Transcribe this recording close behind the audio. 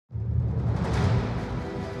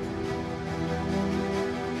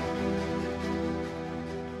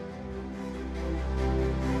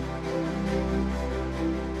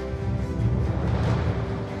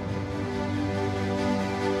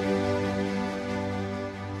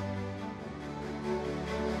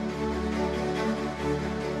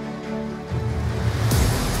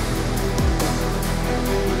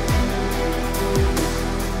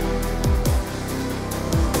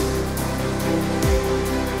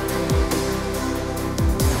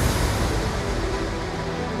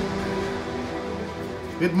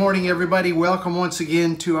Good morning, everybody. Welcome once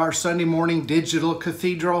again to our Sunday morning digital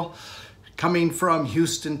cathedral coming from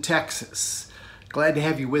Houston, Texas. Glad to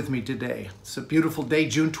have you with me today. It's a beautiful day,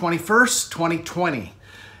 June 21st, 2020.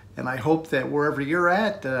 And I hope that wherever you're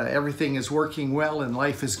at, everything is working well and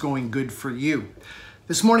life is going good for you.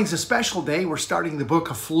 This morning's a special day. We're starting the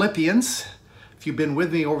book of Philippians. If you've been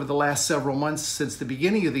with me over the last several months since the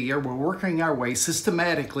beginning of the year, we're working our way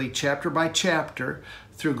systematically, chapter by chapter,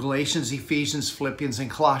 through Galatians, Ephesians, Philippians, and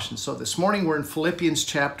Colossians. So this morning we're in Philippians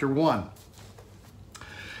chapter 1.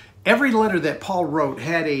 Every letter that Paul wrote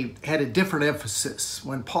had a different emphasis.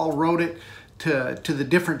 When Paul wrote it to the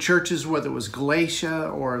different churches, whether it was Galatia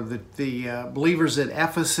or the believers at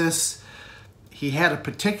Ephesus, he had a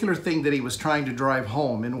particular thing that he was trying to drive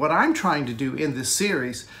home. And what I'm trying to do in this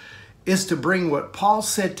series is to bring what Paul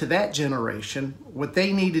said to that generation, what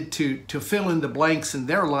they needed to fill in the blanks in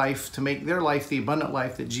their life, to make their life the abundant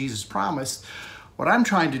life that Jesus promised. What I'm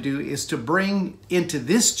trying to do is to bring into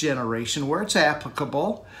this generation, where it's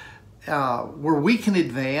applicable, where we can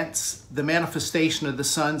advance the manifestation of the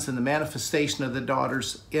sons and the manifestation of the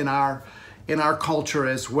daughters in our culture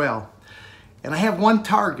as well. And I have one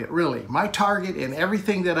target, really. My target in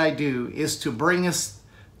everything that I do is to bring us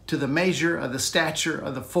to the measure of the stature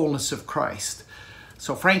of the fullness of Christ.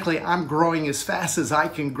 So frankly, I'm growing as fast as I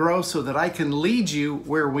can grow so that I can lead you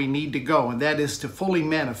where we need to go, and that is to fully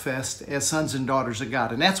manifest as sons and daughters of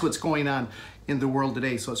God. And that's what's going on in the world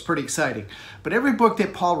today, so it's pretty exciting. But every book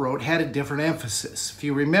that Paul wrote had a different emphasis. If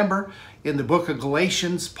you remember, in the book of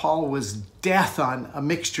Galatians, Paul was death on a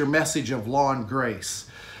mixture message of law and grace.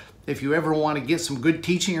 If you ever want to get some good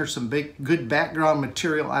teaching or some good background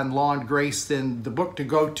material on law and grace, then the book to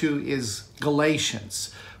go to is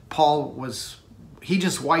Galatians. He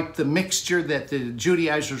just wiped the mixture that the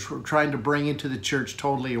Judaizers were trying to bring into the church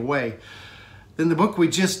totally away. Then the book we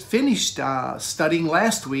just finished studying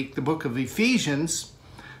last week, the book of Ephesians,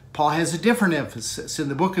 Paul has a different emphasis. In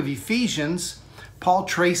the book of Ephesians, Paul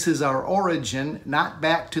traces our origin not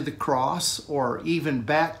back to the cross or even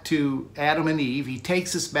back to Adam and Eve. He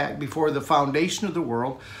takes us back before the foundation of the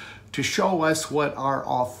world to show us what our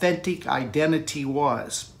authentic identity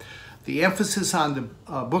was. The emphasis on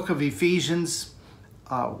the book of Ephesians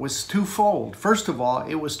was twofold. First of all,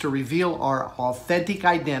 it was to reveal our authentic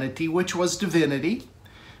identity, which was divinity.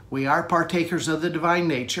 We are partakers of the divine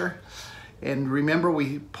nature. And remember,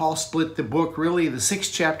 Paul split the book, really the 6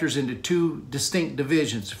 chapters, into 2 distinct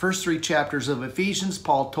divisions. The first 3 chapters of Ephesians,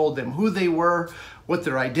 Paul told them who they were, what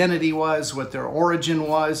their identity was, what their origin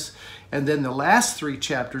was. And then the last 3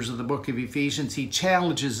 chapters of the book of Ephesians, he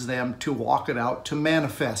challenges them to walk it out, to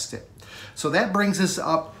manifest it. So that brings us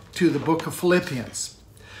up to the book of Philippians.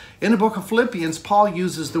 In the book of Philippians, Paul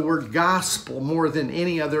uses the word gospel more than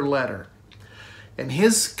any other letter. And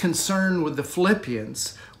his concern with the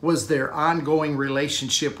Philippians was their ongoing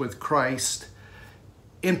relationship with Christ,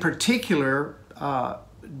 in particular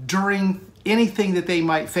during anything that they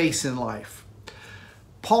might face in life.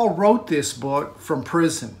 Paul wrote this book from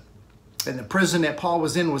prison, and the prison that Paul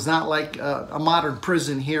was in was not like a modern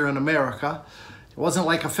prison here in America. It wasn't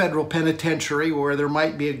like a federal penitentiary where there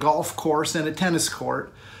might be a golf course and a tennis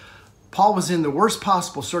court. Paul was in the worst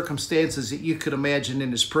possible circumstances that you could imagine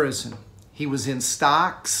in his prison. He was in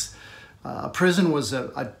stocks. Prison was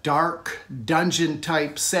a dark dungeon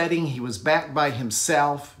type setting. He was back by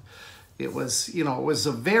himself. It was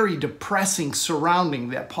a very depressing surrounding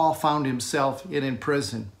that Paul found himself in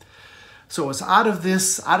prison. So it was out of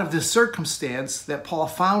this circumstance that Paul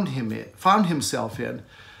found himself in,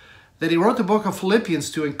 that he wrote the book of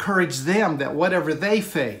Philippians to encourage them that whatever they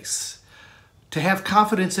face, to have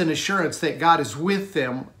confidence and assurance that God is with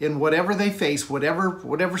them in whatever they face,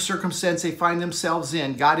 whatever circumstance they find themselves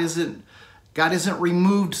in. God isn't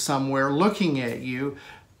removed somewhere looking at you,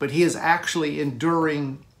 but he is actually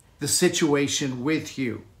enduring the situation with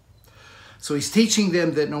you. So he's teaching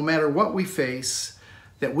them that no matter what we face,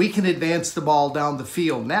 that we can advance the ball down the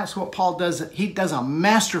field. And that's what Paul does. He does a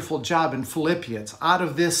masterful job in Philippians out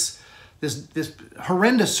of this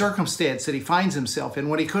horrendous circumstance that he finds himself in,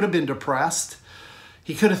 when he could have been depressed.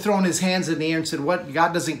 He could have thrown his hands in the air and said, "What?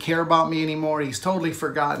 God doesn't care about me anymore. He's totally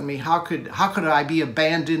forgotten me. How could I be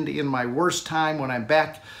abandoned in my worst time when I'm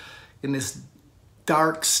back in this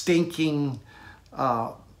dark, stinking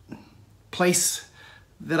place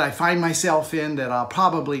that I find myself in, that I'll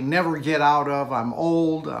probably never get out of? I'm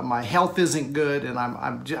old, my health isn't good, and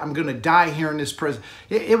I'm going to die here in this prison."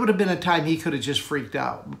 It would have been a time he could have just freaked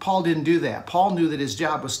out. But Paul didn't do that. Paul knew that his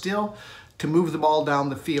job was still to move the ball down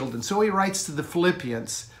the field. And so he writes to the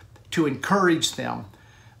Philippians to encourage them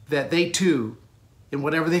that they too in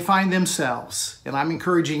whatever they find themselves. And I'm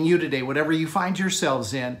encouraging you today, whatever you find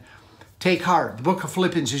yourselves in, take heart. The book of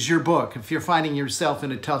Philippians is your book if you're finding yourself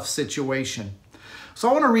in a tough situation. So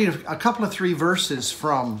I want to read a couple of 3 verses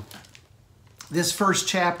from this first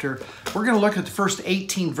chapter. We're going to look at the first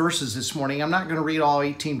 18 verses this morning. I'm not going to read all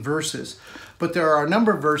 18 verses, but there are a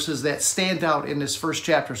number of verses that stand out in this first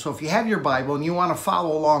chapter. So if you have your Bible and you want to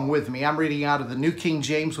follow along with me, I'm reading out of the New King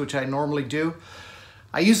James, which I normally do.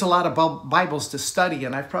 I use a lot of Bibles to study,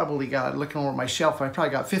 and I've probably got, looking over my shelf, I've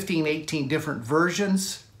probably got 15, 18 different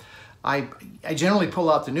versions. I generally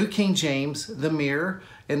pull out the New King James, the Mirror,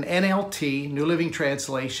 an NLT, New Living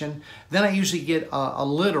Translation. Then I usually get a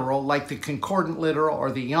literal, like the Concordant Literal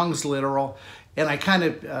or the Young's Literal, and I kind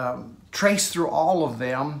of trace through all of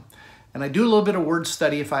them. And I do a little bit of word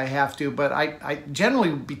study if I have to, but I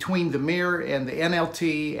generally, between the Mirror and the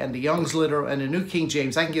NLT and the Young's Literal and the New King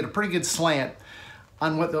James, I can get a pretty good slant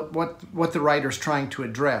on what the writer's trying to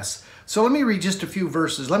address. So let me read just a few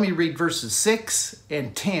verses. Let me read verses 6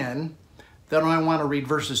 and 10. Then I want to read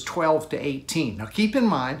verses 12 to 18. Now keep in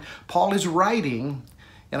mind, Paul is writing,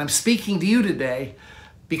 and I'm speaking to you today,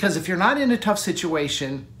 because if you're not in a tough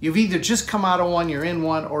situation, you've either just come out of one, you're in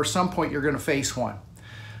one, or at some point you're going to face one.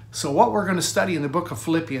 So what we're going to study in the book of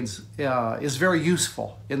Philippians is very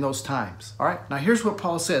useful in those times. All right, now here's what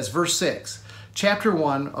Paul says, verse 6, chapter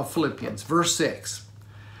 1 of Philippians, verse 6.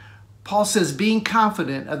 Paul says, being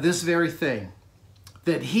confident of this very thing,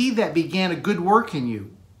 that he that began a good work in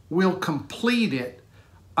you will complete it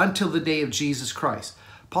until the day of Jesus Christ.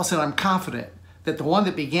 Paul said, I'm confident that the one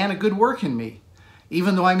that began a good work in me,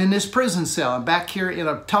 even though I'm in this prison cell, I'm back here in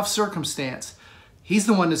a tough circumstance, he's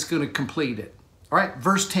the one that's going to complete it. All right,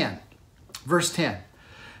 verse 10. Verse 10.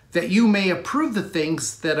 That you may approve the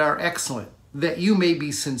things that are excellent, that you may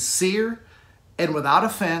be sincere and without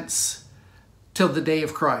offense till the day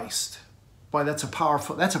of Christ. Boy, that's a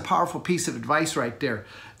powerful piece of advice right there.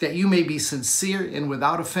 That you may be sincere and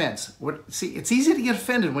without offense. See, it's easy to get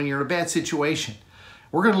offended when you're in a bad situation.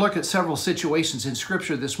 We're going to look at several situations in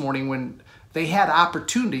Scripture this morning when they had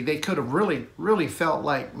opportunity. They could have really felt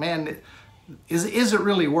like, man, is it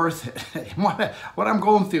really worth it? What I'm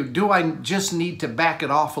going through, do I just need to back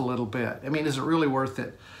it off a little bit? I mean, is it really worth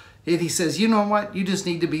it? And he says, you know what? You just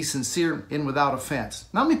need to be sincere and without offense.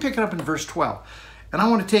 Now let me pick it up in verse 12. And I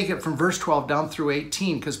want to take it from verse 12 down through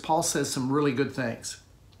 18 because Paul says some really good things.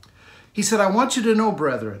 He said, I want you to know,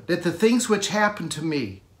 brethren, that the things which happened to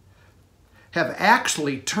me have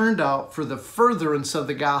actually turned out for the furtherance of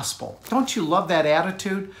the gospel. Don't you love that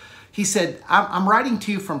attitude? He said, I'm writing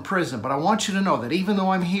to you from prison, but I want you to know that even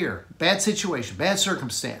though I'm here, bad situation, bad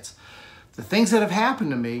circumstance, the things that have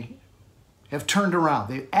happened to me have turned around.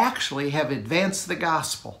 They actually have advanced the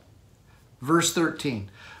gospel. Verse 13,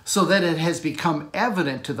 so that it has become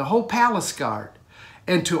evident to the whole palace guard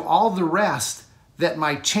and to all the rest that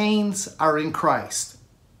my chains are in Christ.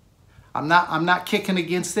 I'm not kicking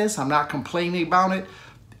against this. I'm not complaining about it.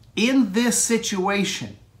 In this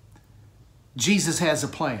situation, Jesus has a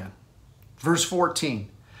plan. Verse 14,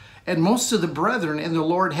 and most of the brethren in the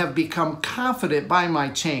Lord have become confident by my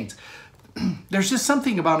chains. There's just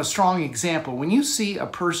something about a strong example. When you see a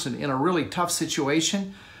person in a really tough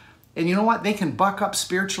situation, and you know what? They can buck up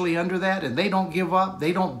spiritually under that, and they don't give up.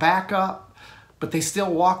 They don't back up, but they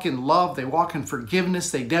still walk in love. They walk in forgiveness.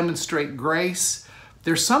 They demonstrate grace.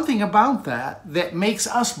 There's something about that that makes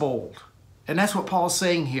us bold. And that's what Paul's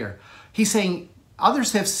saying here. He's saying,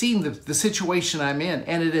 others have seen the situation I'm in,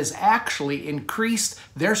 and it has actually increased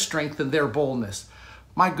their strength and their boldness.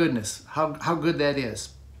 My goodness, how good that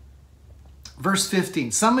is. Verse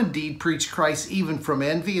 15, some indeed preach Christ even from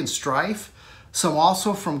envy and strife, some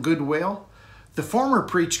also from goodwill. The former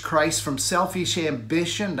preach Christ from selfish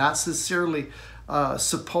ambition, not sincerely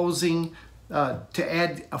supposing to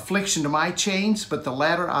add affliction to my chains, but the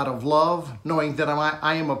latter out of love, knowing that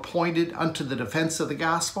I am appointed unto the defense of the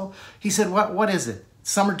gospel. He said, what is it?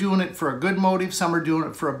 Some are doing it for a good motive, some are doing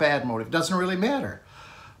it for a bad motive. Doesn't really matter.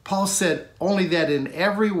 Paul said, only that in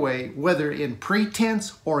every way, whether in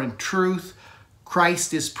pretense or in truth,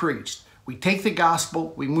 Christ is preached. We take the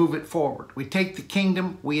gospel, we move it forward. We take the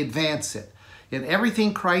kingdom, we advance it. In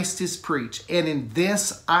everything Christ is preached, and in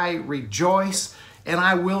this I rejoice, and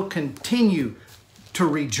I will continue to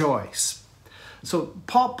rejoice. So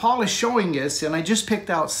Paul is showing us, and I just picked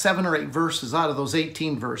out 7 or 8 verses out of those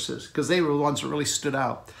 18 verses, because they were the ones that really stood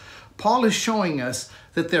out. Paul is showing us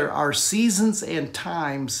that there are seasons and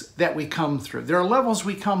times that we come through. There are levels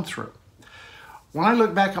we come through. When I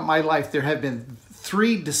look back at my life, there have been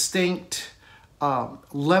 3 distinct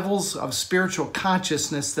levels of spiritual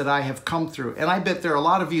consciousness that I have come through. And I bet there are a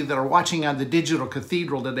lot of you that are watching on the Digital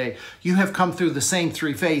Cathedral today. You have come through the same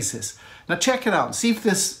 3 phases. Now check it out and see if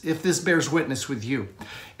this bears witness with you.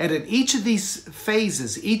 And in each of these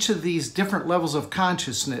phases, each of these different levels of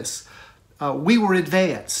consciousness, we were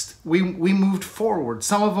advanced. We moved forward.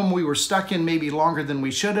 Some of them we were stuck in maybe longer than we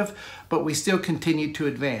should have, but we still continued to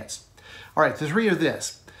advance. All right, the 3 are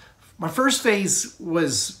this. My first phase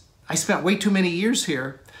was, I spent way too many years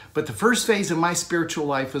here, but the first phase of my spiritual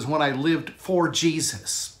life was when I lived for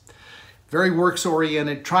Jesus. Very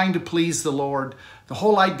works-oriented, trying to please the Lord. The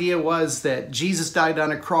whole idea was that Jesus died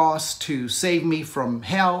on a cross to save me from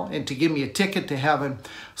hell and to give me a ticket to heaven.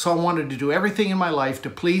 So I wanted to do everything in my life to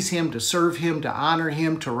please Him, to serve Him, to honor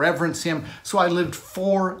Him, to reverence Him. So I lived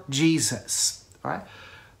for Jesus. All right?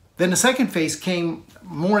 Then the second phase came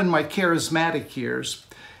more in my charismatic years,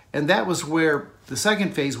 and that was where the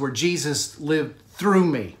second phase where Jesus lived through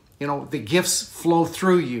me. You know, the gifts flow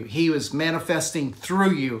through you. He was manifesting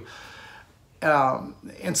through you.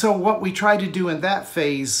 And so what we tried to do in that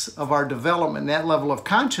phase of our development, that level of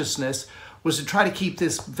consciousness, was to try to keep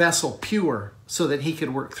this vessel pure so that He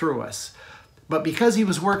could work through us. But because He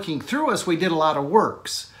was working through us, we did a lot of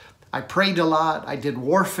works. I prayed a lot. I did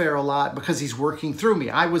warfare a lot because He's working through me.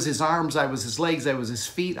 I was His arms. I was His legs. I was His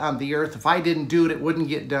feet on the earth. If I didn't do it, it wouldn't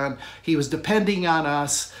get done. He was depending on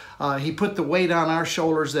us. He put the weight on our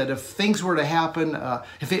shoulders that if things were to happen,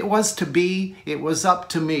 if it was to be, it was up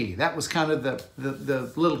to me. That was kind of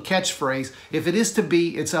the little catchphrase. If it is to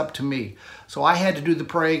be, it's up to me. So I had to do the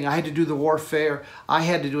praying. I had to do the warfare. I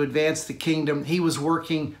had to advance the kingdom. He was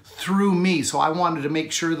working through me. So I wanted to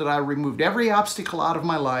make sure that I removed every obstacle out of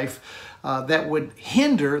my life that would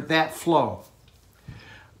hinder that flow.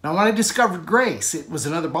 Now, when I discovered grace, it was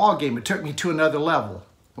another ballgame. It took me to another level.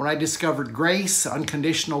 When I discovered grace,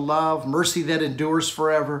 unconditional love, mercy that endures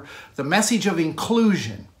forever, the message of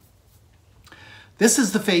inclusion, this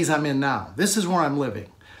is the phase I'm in now. This is where I'm living.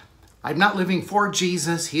 I'm not living for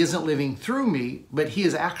Jesus. He isn't living through me, but He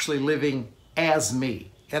is actually living as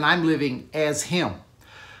me, and I'm living as Him.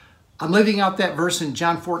 I'm living out that verse in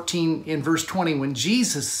John 14 in verse 20 when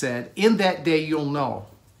Jesus said, "In that day you'll know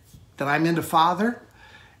that I'm in the Father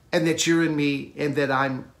and that you're in me and that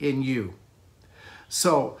I'm in you."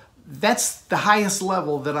 So that's the highest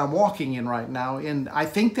level that I'm walking in right now. And I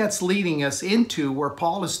think that's leading us into where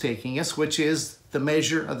Paul is taking us, which is the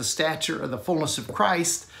measure of the stature of the fullness of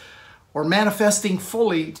Christ, or manifesting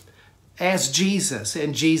fully as Jesus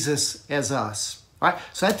and Jesus as us. All right,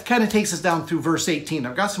 so that kind of takes us down through verse 18.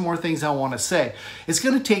 I've got some more things I want to say. It's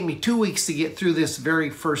going to take me 2 weeks to get through this very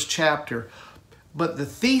first chapter. But the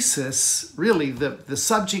thesis, really the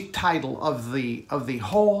subject title of the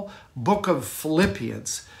whole book of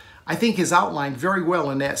Philippians, I think is outlined very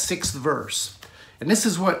well in that 6th verse. And this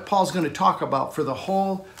is what Paul's going to talk about for the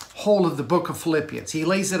whole of the book of Philippians. He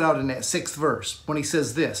lays it out in that 6th verse when he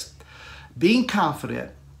says this, "Being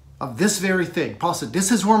confident of this very thing." Paul said,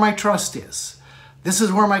 this is where my trust is. This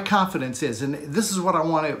is where my confidence is. And this is what I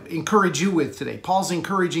want to encourage you with today. Paul's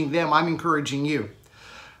encouraging them. I'm encouraging you.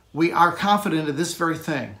 We are confident of this very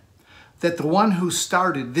thing, that the one who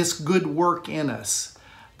started this good work in us,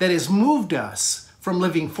 that has moved us from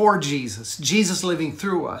living for Jesus, Jesus living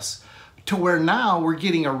through us, to where now we're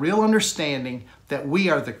getting a real understanding that we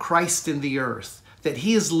are the Christ in the earth, that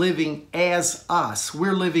He is living as us.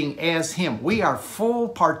 We're living as Him. We are full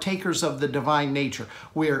partakers of the divine nature.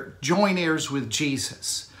 We're joint heirs with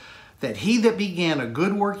Jesus. That He that began a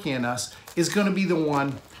good work in us is going to be the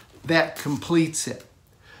one that completes it.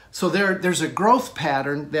 So there's a growth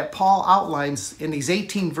pattern that Paul outlines in these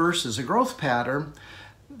 18 verses, a growth pattern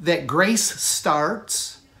that grace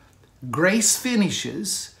starts, grace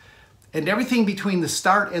finishes, and everything between the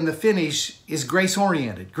start and the finish is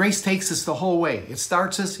grace-oriented. Grace takes us the whole way. It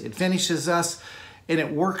starts us, it finishes us, and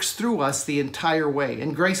it works through us the entire way.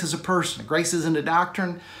 And grace is a person. Grace isn't a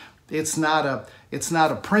doctrine. It's not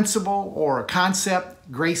a principle or a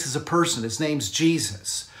concept. Grace is a person. His name's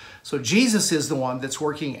Jesus. So Jesus is the one that's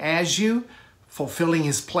working as you, fulfilling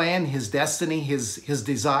His plan, His destiny, His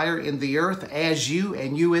desire in the earth as you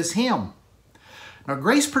and you as Him. Now,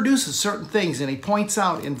 grace produces certain things, and he points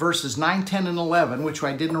out in verses 9, 10, and 11, which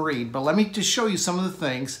I didn't read, but let me just show you some of the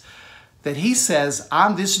things that he says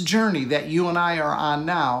on this journey that you and I are on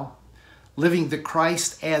now, living the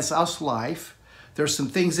Christ as us life. There's some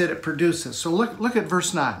things that it produces. So look at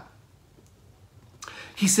verse 9.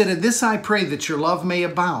 He said, "In this I pray that your love may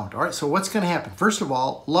abound." All right, so what's going to happen? First of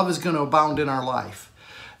all, love is going to abound in our life.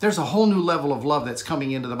 There's a whole new level of love that's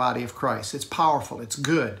coming into the body of Christ. It's powerful. It's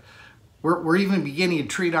good. We're even beginning to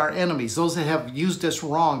treat our enemies, those that have used us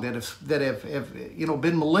wrong, that have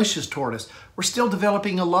been malicious toward us. We're still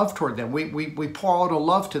developing a love toward them. We pour out a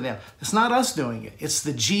love to them. It's not us doing it. It's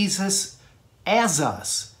the Jesus as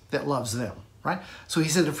us that loves them, right? So he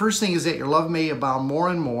said the first thing is that your love may abound more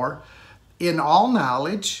and more in all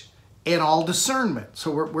knowledge and all discernment.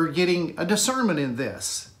 So we're getting a discernment in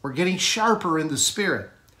this. We're getting sharper in the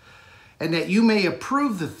Spirit. And that you may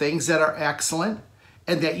approve the things that are excellent,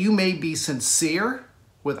 and that you may be sincere,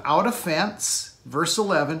 without offense, verse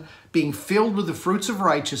 11, being filled with the fruits of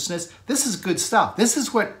righteousness. This is good stuff. This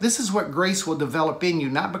is what grace will develop in you,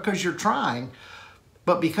 not because you're trying,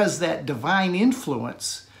 but because that divine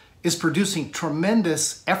influence is producing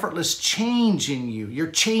tremendous, effortless change in you.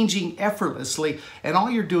 You're changing effortlessly, and all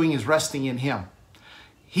you're doing is resting in Him.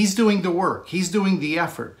 He's doing the work. He's doing the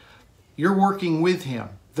effort. You're working with Him.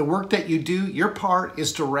 The work that you do, your part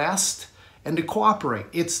is to rest and to cooperate.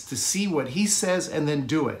 It's to see what He says and then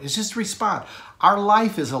do it. It's just respond. Our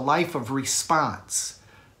life is a life of response.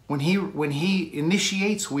 When He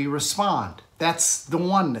initiates, we respond. That's the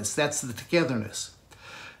oneness. That's the togetherness.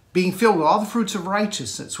 Being filled with all the fruits of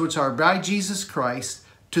righteousness, which are by Jesus Christ,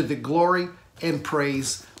 to the glory and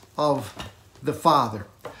praise of the Father.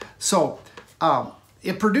 So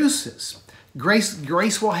it produces.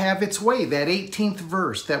 Grace will have its way. That 18th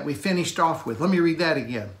verse that we finished off with. Let me read that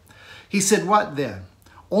again. He said, what then?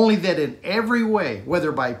 Only that in every way,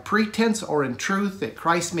 whether by pretense or in truth, that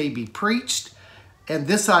Christ may be preached, and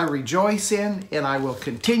this I rejoice in, and I will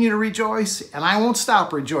continue to rejoice, and I won't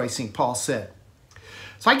stop rejoicing, Paul said.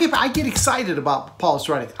 So I get excited about Paul's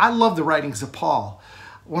writing. I love the writings of Paul.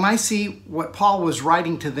 When I see what Paul was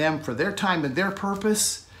writing to them for their time and their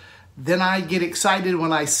purpose, then I get excited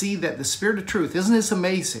when I see that the Spirit of truth, isn't this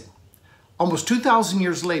amazing? Almost 2,000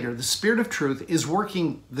 years later, the Spirit of truth is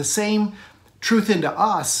working the same truth into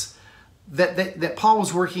us that Paul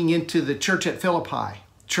was working into the church at Philippi,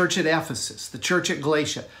 church at Ephesus, the church at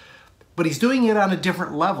Galatia. But he's doing it on a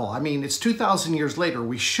different level. I mean, it's 2,000 years later.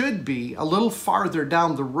 We should be a little farther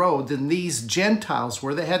down the road than these Gentiles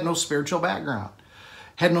were that had no spiritual background,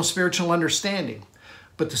 had no spiritual understanding.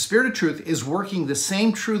 But the Spirit of truth is working the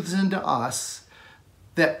same truths into us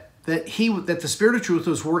that the Spirit of truth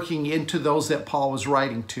was working into those that Paul was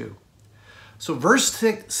writing to. So verse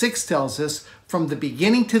 6 tells us, from the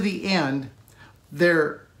beginning to the end,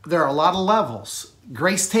 there are a lot of levels.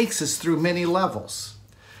 Grace takes us through many levels.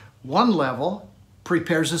 One level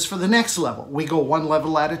prepares us for the next level. We go one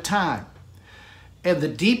level at a time. And the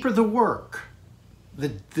deeper the work, the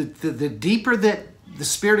deeper that the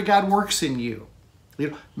Spirit of God works in you,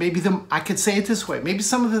 maybe I could say it this way. Maybe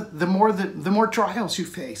some of the more trials you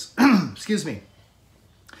face, excuse me,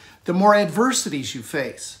 the more adversities you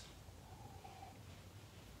face,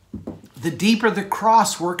 the deeper the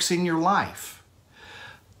cross works in your life,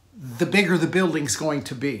 the bigger the building's going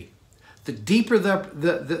to be. The deeper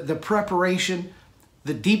the preparation,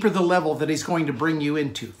 the deeper the level that He's going to bring you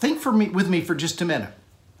into. Think with me for just a minute.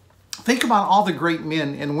 Think about all the great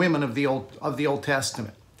men and women of the Old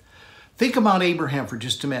Testament. Think about Abraham for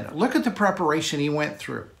just a minute. Look at the preparation he went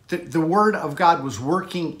through. The Word of God was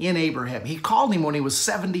working in Abraham. He called him when he was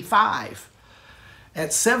 75.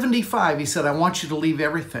 At 75, He said, I want you to leave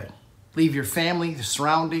everything. Leave your family, the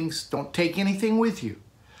surroundings. Don't take anything with you.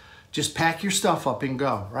 Just pack your stuff up and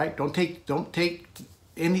go, right? Don't take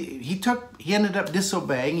any. He ended up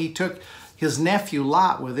disobeying. He took his nephew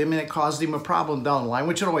Lot with him, and it caused him a problem down the line,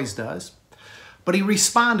 which it always does. But he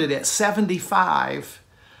responded at 75.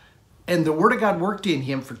 And the Word of God worked in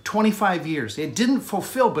him for 25 years. It didn't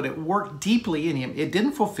fulfill, but it worked deeply in him. It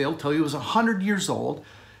didn't fulfill till he was 100 years old,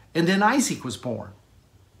 and then Isaac was born.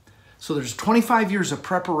 So there's 25 years of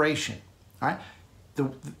preparation. All right?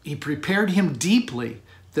 He prepared him deeply.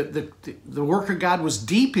 The work of God was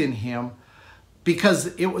deep in him because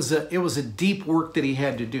it was a deep work that he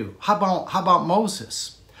had to do. How about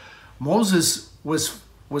Moses? Moses was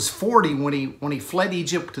 40 when he fled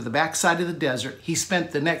Egypt to the backside of the desert. He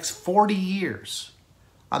spent the next 40 years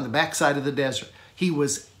on the backside of the desert. He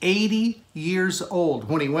was 80 years old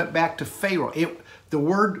when he went back to Pharaoh. The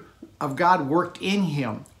Word of God worked in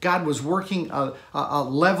him. God was working a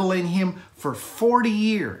level in him for 40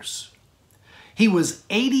 years. He was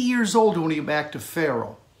 80 years old when he went back to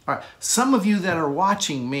Pharaoh. All right, some of you that are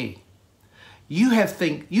watching me, you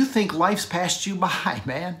think life's passed you by,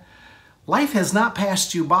 man. Life has not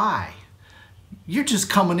passed you by. You're just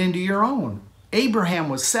coming into your own. Abraham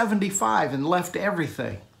was 75 and left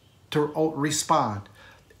everything to respond.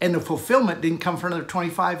 And the fulfillment didn't come for another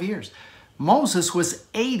 25 years. Moses was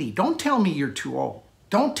 80. Don't tell me you're too old.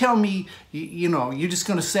 Don't tell me, you're just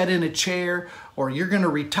going to sit in a chair or you're going to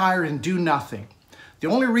retire and do nothing. The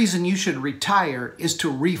only reason you should retire is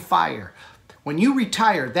to refire. When you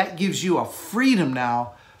retire, that gives you a freedom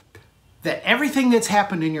now that everything that's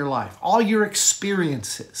happened in your life, all your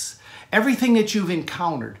experiences, everything that you've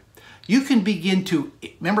encountered, you can begin to,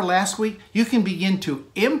 remember last week, you can begin to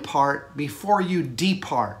impart before you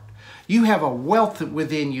depart. You have a wealth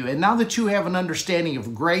within you. And now that you have an understanding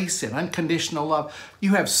of grace and unconditional love,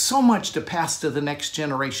 you have so much to pass to the next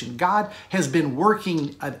generation. God has been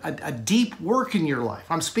working a deep work in your life.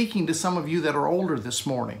 I'm speaking to some of you that are older this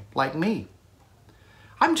morning, like me.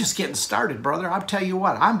 I'm just getting started, brother. I'll tell you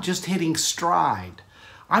what, I'm just hitting stride.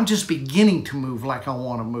 I'm just beginning to move like I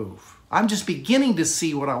want to move. I'm just beginning to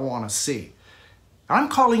see what I want to see. I'm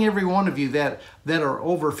calling every one of you that are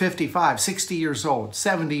over 55, 60 years old,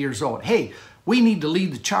 70 years old. Hey, we need to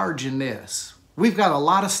lead the charge in this. We've got a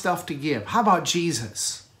lot of stuff to give. How about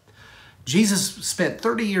Jesus? Jesus spent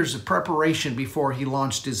 30 years of preparation before he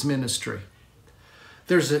launched his ministry.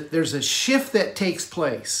 There's a shift that takes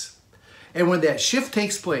place. And when that shift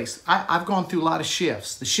takes place, I've gone through a lot of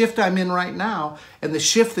shifts. The shift I'm in right now and the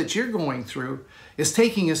shift that you're going through is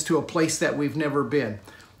taking us to a place that we've never been.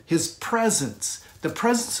 His presence, the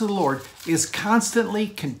presence of the Lord is constantly,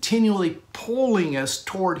 continually pulling us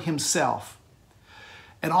toward himself.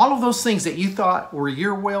 And all of those things that you thought were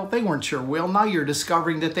your will, they weren't your will. Now you're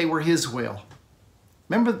discovering that they were his will.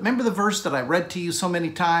 Remember the verse that I read to you so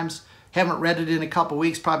many times? Haven't read it in a couple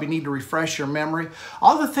weeks, probably need to refresh your memory.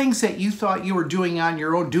 All the things that you thought you were doing on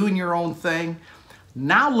your own, doing your own thing,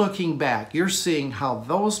 now looking back, you're seeing how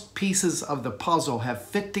those pieces of the puzzle have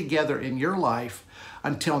fit together in your life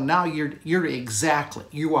until now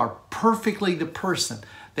you are perfectly the person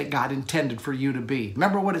that God intended for you to be.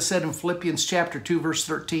 Remember what it said in Philippians chapter 2, verse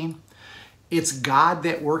 13? It's God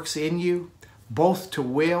that works in you, both to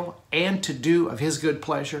will and to do of his good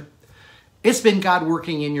pleasure. It's been God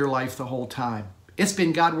working in your life the whole time. It's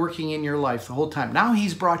been God working in your life the whole time. Now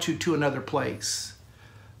he's brought you to another place.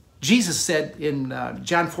 Jesus said in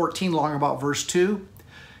John 14, along about verse 2,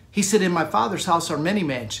 he said, in my Father's house are many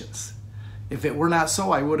mansions. If it were not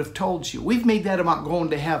so, I would have told you. We've made that about going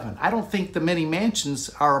to heaven. I don't think the many mansions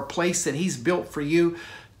are a place that he's built for you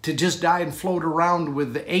to just die and float around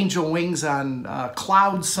with the angel wings on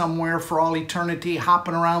clouds somewhere for all eternity,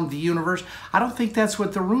 hopping around the universe. I don't think that's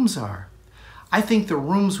what the rooms are. I think the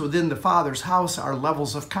rooms within the Father's house are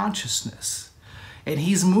levels of consciousness. And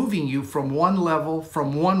he's moving you from one level,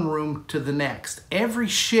 from one room to the next. Every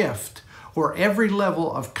shift or every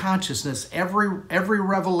level of consciousness, every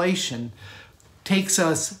revelation takes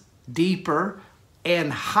us deeper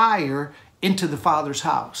and higher into the Father's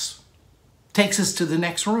house. Takes us to the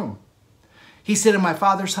next room. He said, in my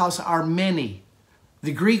Father's house are many.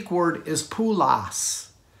 The Greek word is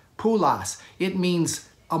poulos. Poulos. It means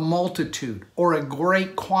a multitude or a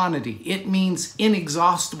great quantity. It means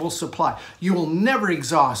inexhaustible supply. You will never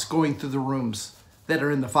exhaust going through the rooms that are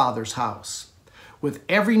in the Father's house. With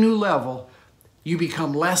every new level, you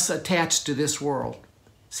become less attached to this world.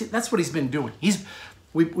 See, that's what he's been doing.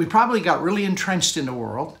 We probably got really entrenched in the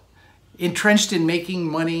world, entrenched in making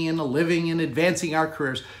money and a living and advancing our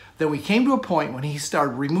careers. Then we came to a point when he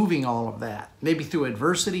started removing all of that, maybe through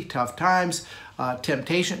adversity, tough times,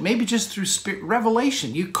 temptation, maybe just through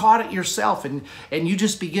revelation. You caught it yourself and you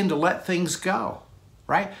just begin to let things go,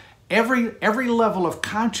 right? Every level of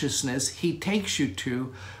consciousness he takes you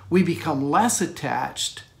to, we become less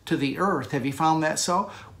attached to the earth. Have you found that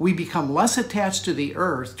so? We become less attached to the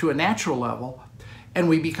earth, to a natural level, and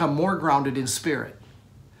we become more grounded in spirit.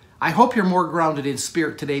 I hope you're more grounded in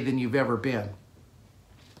spirit today than you've ever been.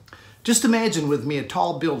 Just imagine with me a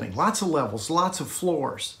tall building, lots of levels, lots of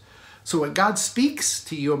floors. So what God speaks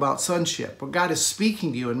to you about sonship, what God is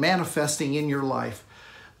speaking to you and manifesting in your life,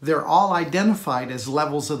 they're all identified as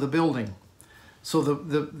levels of the building. So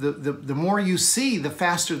the more you see, the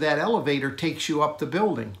faster that elevator takes you up the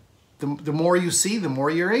building. The more you see, the more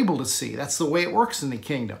you're able to see. That's the way it works in the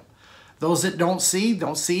kingdom. Those that don't see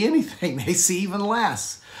anything. They see even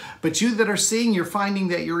less. But you that are seeing, you're finding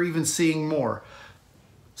that you're even seeing more.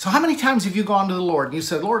 So how many times have you gone to the Lord and you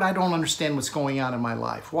said, Lord, I don't understand what's going on in my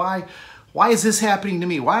life. Why is this happening to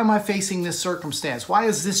me? Why am I facing this circumstance? Why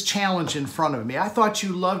is this challenge in front of me? I thought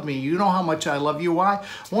you loved me. You know how much I love you. Why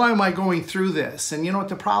am I going through this? And you know what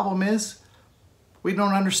the problem is? We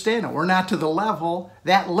don't understand it. We're not to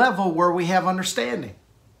that level where we have understanding.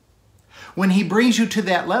 When he brings you to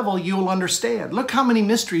that level, you'll understand. Look how many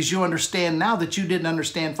mysteries you understand now that you didn't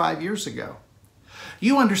understand 5 years ago.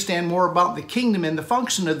 You understand more about the kingdom and the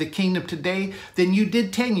function of the kingdom today than you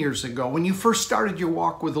did 10 years ago. When you first started your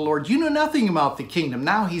walk with the Lord, you knew nothing about the kingdom.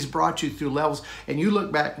 Now he's brought you through levels, and you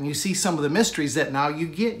look back and you see some of the mysteries that now you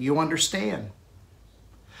get, you understand.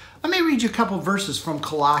 Let me read you a couple of verses from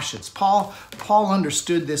Colossians. Paul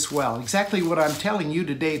understood this well. Exactly what I'm telling you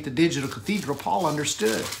today at the Digital Cathedral, Paul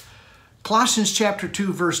understood. Colossians chapter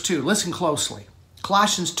 2, verse 2. Listen closely.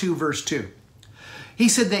 Colossians 2, verse 2. He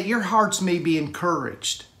said that your hearts may be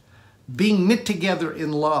encouraged, being knit together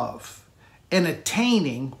in love, and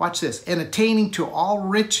attaining, watch this, and attaining to all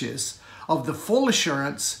riches of the full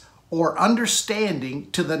assurance or understanding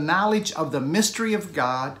to the knowledge of the mystery of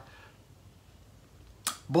God,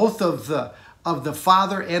 both of the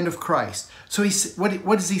Father and of Christ. So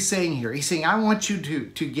what is he saying here? He's saying, I want you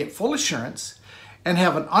to get full assurance and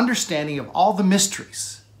have an understanding of all the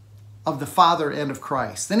mysteries of the Father and of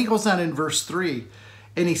Christ. Then he goes on in verse 3,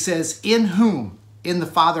 and he says, in whom, in the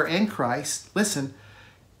Father and Christ, listen,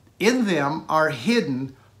 in them are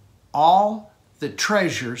hidden all the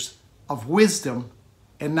treasures of wisdom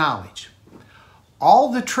and knowledge.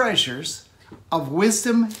 All the treasures of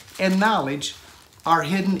wisdom and knowledge are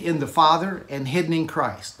hidden in the Father and hidden in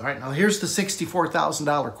Christ. All right, now here's the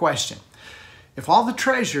 $64,000 question. If all the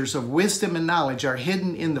treasures of wisdom and knowledge are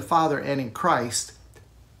hidden in the Father and in Christ,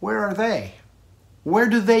 where are they? Where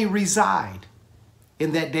do they reside?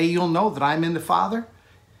 In that day you'll know that I'm in the Father,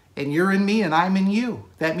 and you're in me, and I'm in you.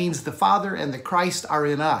 That means the Father and the Christ are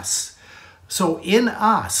in us. So in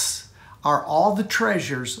us are all the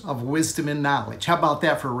treasures of wisdom and knowledge. How about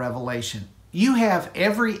that for revelation? You have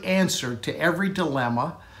every answer to every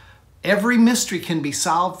dilemma. Every mystery can be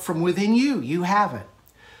solved from within you. You have it.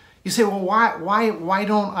 You say, well, why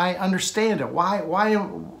don't I understand it? Why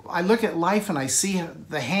I look at life and I see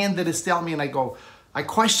the hand that is dealt me, and I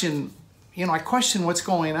question what's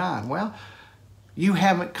going on. Well, you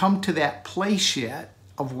haven't come to that place yet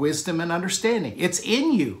of wisdom and understanding. It's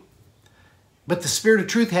in you, but the Spirit of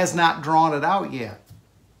truth has not drawn it out yet.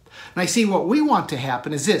 And I see what we want to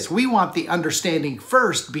happen is this. We want the understanding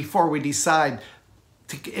first before we decide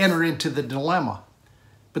to enter into the dilemma.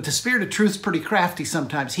 But the Spirit of truth is pretty crafty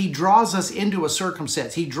sometimes. He draws us into a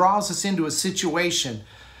circumstance. He draws us into a situation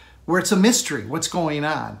where it's a mystery what's going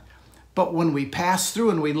on. But when we pass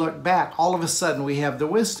through and we look back, all of a sudden we have the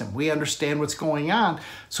wisdom. We understand what's going on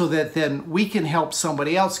so that then we can help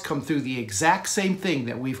somebody else come through the exact same thing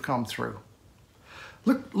that we've come through.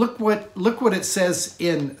 Look what it says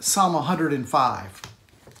in Psalm 105.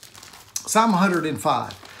 Psalm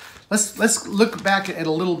 105. Let's look back at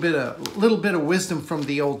a little bit of wisdom from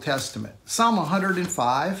the Old Testament. Psalm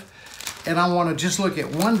 105, and I want to just look at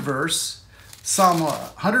one verse. Psalm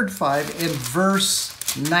 105 and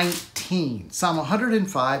verse 19. Psalm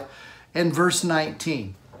 105 and verse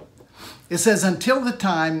 19. It says, until the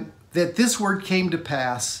time that this word came to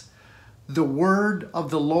pass, the word of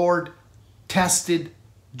the Lord tested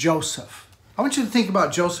Joseph. I want you to think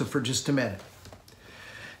about Joseph for just a minute.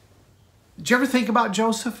 Did you ever think about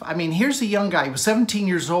Joseph? I mean, here's a young guy. He was 17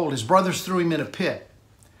 years old. His brothers threw him in a pit.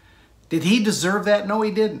 Did he deserve that? No,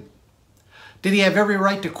 he didn't. Did he have every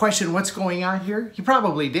right to question what's going on here? He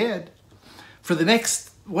probably did. For the next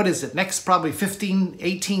probably 15,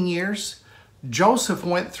 18 years, Joseph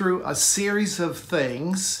went through a series of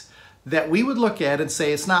things that we would look at and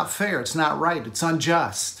say, it's not fair, it's not right, it's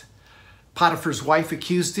unjust. Potiphar's wife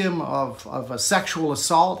accused him of a sexual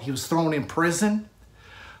assault. He was thrown in prison.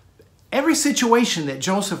 Every situation that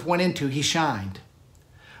Joseph went into, he shined.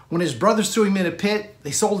 When his brothers threw him in a pit,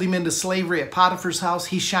 they sold him into slavery at Potiphar's house,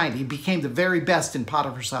 he shined. He became the very best in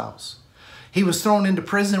Potiphar's house. He was thrown into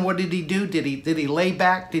prison. What did he do? Did he lay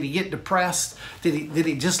back? Did he get depressed? Did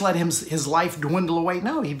he just let his life dwindle away?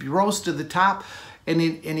 No, he rose to the top, and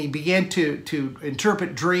he began to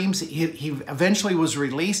interpret dreams. He eventually was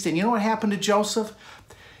released. And you know what happened to Joseph?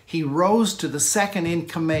 He rose to the second in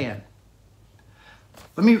command.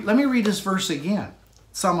 Let me read this verse again.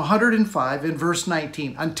 Psalm 105 and verse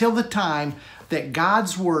 19. Until the time that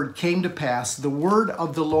God's word came to pass, the word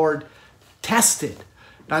of the Lord tested.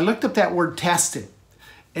 Now, I looked up that word tested,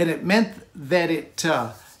 and it meant that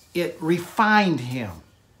it refined him.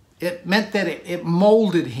 It meant that it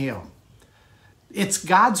molded him. It's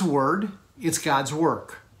God's word. It's God's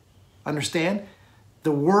work. Understand?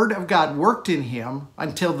 The word of God worked in him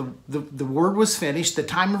until the word was finished. The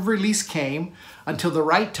time of release came. Until the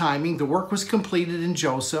right timing, the work was completed in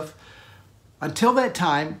Joseph. Until that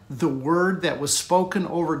time, the word that was spoken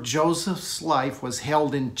over Joseph's life was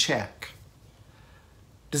held in check.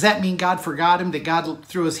 Does that mean God forgot him? That God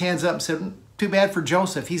threw his hands up and said, too bad for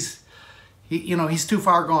Joseph. He's too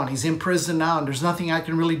far gone. He's in prison now and there's nothing I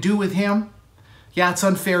can really do with him? Yeah, it's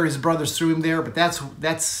unfair his brothers threw him there, but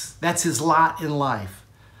that's his lot in life.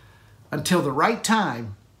 Until the right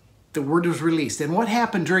time, the word was released. And what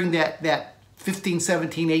happened during that 15,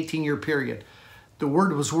 17, 18-year period? The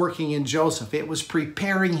word was working in Joseph. It was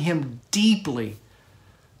preparing him deeply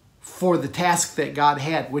for the task that God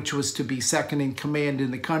had, which was to be second in command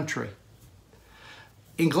in the country.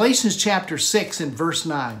 In Galatians chapter 6 and verse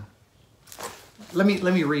 9, let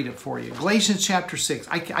me read it for you. Galatians chapter 6.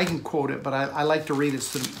 I can quote it, but I like to read it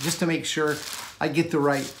just to make sure I get the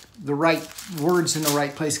right words in the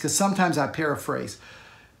right place, because sometimes I paraphrase.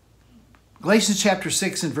 Galatians chapter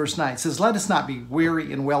 6 and verse 9 says, "Let us not be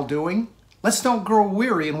weary in well-doing." Let's don't grow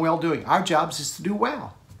weary in well-doing. Our job is to do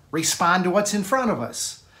well. Respond to what's in front of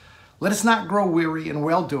us. "Let us not grow weary in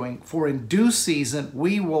well-doing, for in due season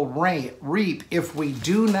we will reap if we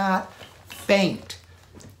do not faint."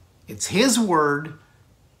 It's His word,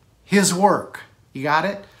 His work. You got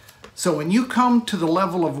it? So when you come to the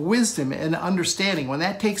level of wisdom and understanding, when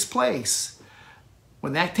that takes place,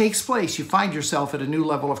 you find yourself at a new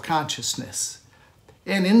level of consciousness.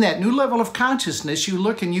 And in that new level of consciousness, you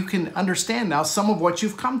look and you can understand now some of what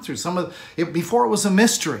you've come through. Some of it, before it was a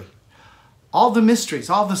mystery. All the mysteries,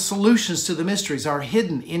 all the solutions to the mysteries are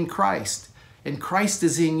hidden in Christ. And Christ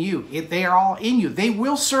is in you. They are all in you. They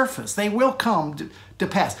will surface. They will come to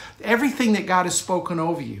pass. Everything that God has spoken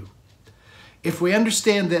over you. If we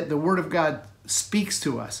understand that the Word of God speaks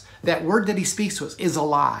to us, that Word that He speaks to us is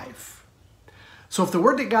alive. So if the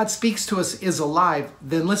Word that God speaks to us is alive,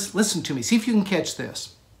 then listen to me. See if you can catch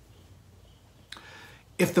this.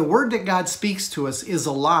 If the Word that God speaks to us is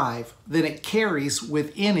alive, then it carries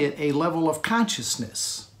within it a level of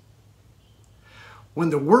consciousness. When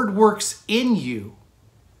the Word works in you,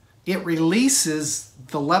 it releases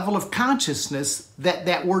the level of consciousness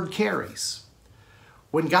that Word carries.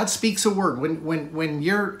 When God speaks a word, when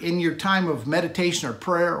you're in your time of meditation or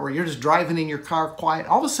prayer, or you're just driving in your car quiet,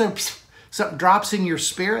 all of a sudden something drops in your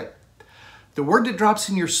spirit. The word that drops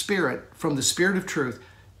in your spirit from the Spirit of truth,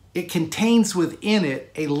 it contains within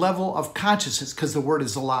it a level of consciousness because the Word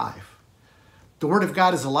is alive. The Word of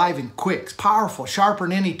God is alive and quick, powerful, sharper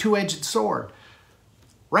than any two-edged sword.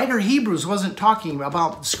 Writer Hebrews wasn't talking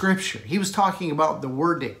about Scripture. He was talking about the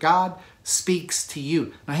Word that God speaks to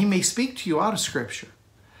you. Now, He may speak to you out of Scripture,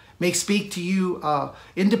 may speak to you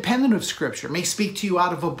independent of Scripture, may speak to you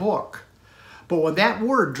out of a book. But when that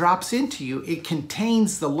Word drops into you, it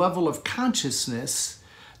contains the level of consciousness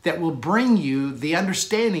that will bring you the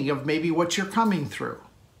understanding of maybe what you're coming through.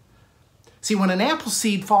 See, when an apple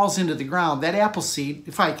seed falls into the ground, that apple seed,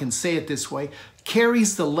 if I can say it this way,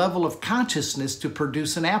 carries the level of consciousness to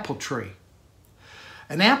produce an apple tree.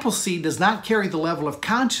 An apple seed does not carry the level of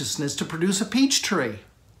consciousness to produce a peach tree.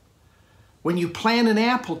 When you plant an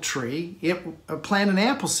apple tree, plant an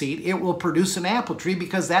apple seed, it will produce an apple tree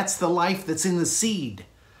because that's the life that's in the seed.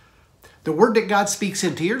 The Word that God speaks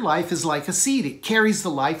into your life is like a seed. It carries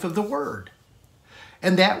the life of the Word.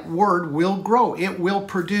 And that Word will grow. It will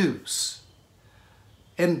produce.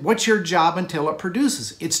 And what's your job until it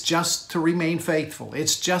produces? It's just to remain faithful.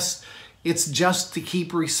 It's just to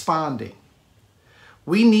keep responding.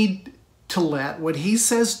 We need to let what He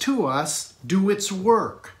says to us do its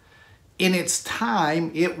work. In its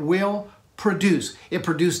time, it will produce. It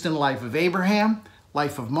produced in the life of Abraham,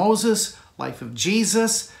 life of Moses, life of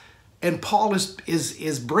Jesus. And Paul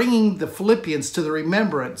is bringing the Philippians to the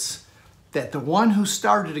remembrance that the one who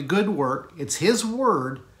started a good work, it's His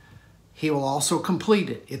word, He will also complete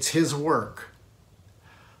it. It's His work.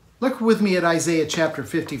 Look with me at Isaiah chapter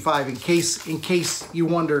 55 in case you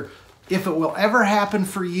wonder if it will ever happen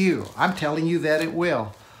for you. I'm telling you that it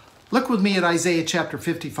will. Look with me at Isaiah chapter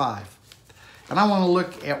 55. And I want to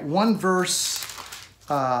look at one verse,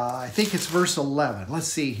 I think it's verse 11. Let's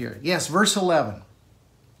see here. Yes, verse 11.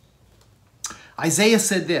 Isaiah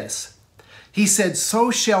said this. He said, "So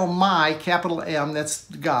shall my," capital M, that's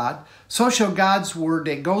God, "so shall God's word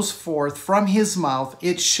that goes forth from His mouth,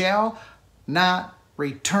 it shall not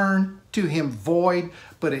return to Him void,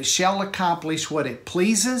 but it shall accomplish what it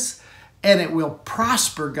pleases, and it will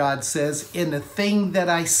prosper," God says, "in the thing that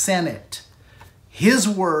I sent it." His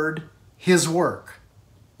word, His work.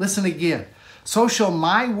 Listen again. "So shall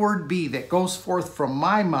my word be that goes forth from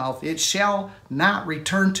my mouth. It shall not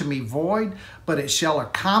return to me void, but it shall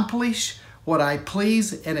accomplish what I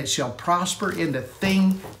please, and it shall prosper in the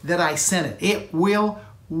thing that I sent it." It will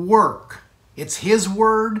work. It's His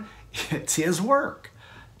word. It's His work.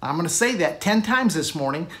 I'm going to say that 10 times this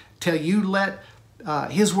morning till you let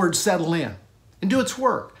His word settle in and do its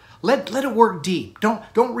work. Let it work deep.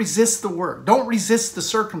 Don't resist the work. Don't resist the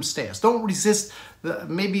circumstance. Don't resist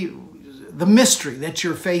maybe the mystery that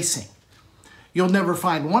you're facing. You'll never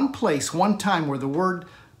find one place, one time where the word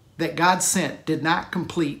that God sent did not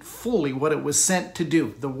complete fully what it was sent to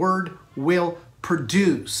do. The word will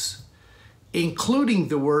produce, including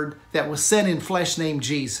the word that was sent in flesh named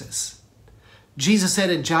Jesus. Jesus said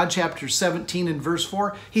in John chapter 17 and verse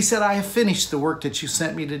 4, he said, I have finished the work that you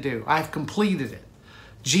sent me to do. I have completed it.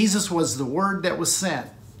 Jesus was the word that was sent.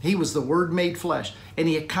 He was the word made flesh, and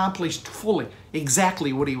he accomplished fully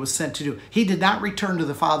exactly what he was sent to do. He did not return to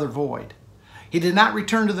the Father void. He did not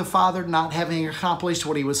return to the Father not having accomplished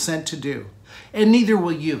what he was sent to do. And neither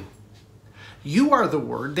will you. You are the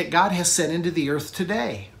word that God has sent into the earth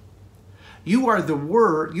today. You are the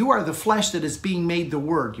word, you are the flesh that is being made the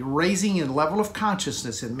word. You're raising in level of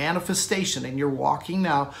consciousness and manifestation, and you're walking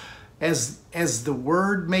now as the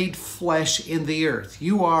word made flesh in the earth.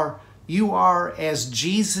 You are as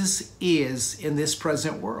Jesus is in this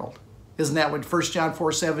present world. Isn't that what 1 John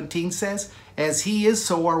 4:17 says? As he is,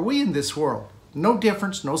 so are we in this world. No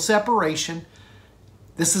difference, no separation.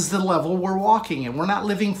 This is the level we're walking in. We're not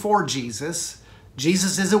living for Jesus.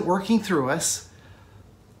 Jesus isn't working through us.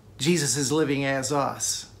 Jesus is living as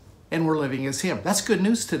us, and we're living as him. That's good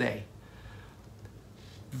news today.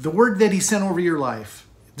 The word that he sent over your life,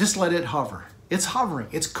 just let it hover. It's hovering,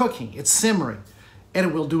 it's cooking, it's simmering, and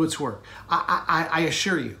it will do its work. I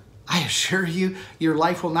assure you, your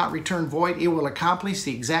life will not return void. It will accomplish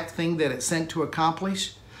the exact thing that it's sent to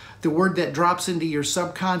accomplish. The word that drops into your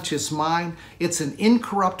subconscious mind, it's an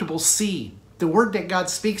incorruptible seed. The word that God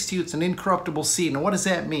speaks to you, it's an incorruptible seed. Now, what does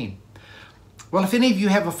that mean? Well, if any of you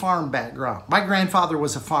have a farm background, my grandfather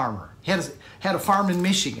was a farmer. He had a farm in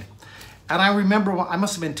Michigan. And I remember, I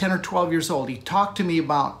must have been 10 or 12 years old, he talked to me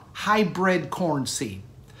about hybrid corn seed.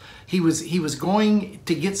 He was going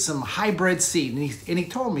to get some hybrid seed. And he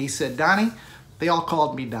told me, he said, Donnie, they all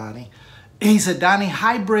called me Donnie. And he said, Donnie,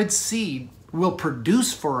 hybrid seed will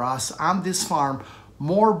produce for us on this farm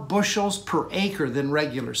more bushels per acre than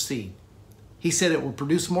regular seed. He said it will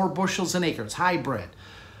produce more bushels an acre. It's hybrid.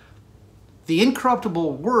 The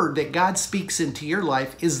incorruptible word that God speaks into your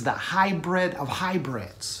life is the hybrid of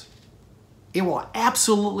hybrids. It will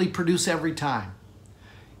absolutely produce every time.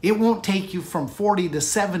 It won't take you from 40 to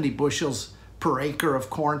 70 bushels per acre of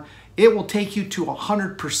corn. It will take you to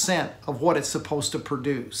 100% of what it's supposed to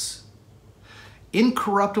produce.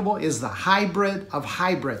 Incorruptible is the hybrid of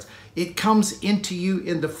hybrids. It comes into you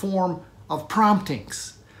in the form of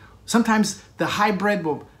promptings. Sometimes the hybrid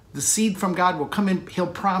the seed from God will come in, he'll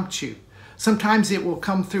prompt you. Sometimes it will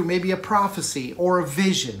come through maybe a prophecy or a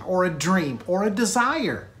vision or a dream or a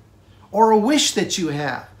desire or a wish that you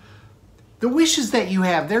have. The wishes that you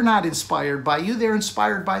have, they're not inspired by you. They're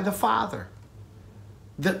inspired by the Father.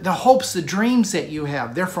 The hopes, the dreams that you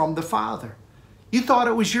have, they're from the Father. You thought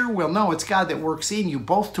it was your will. No, it's God that works in you,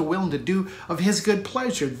 both to will and to do of his good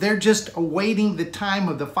pleasure. They're just awaiting the time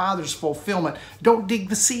of the Father's fulfillment. Don't dig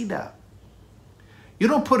the seed up. You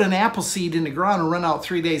don't put an apple seed in the ground and run out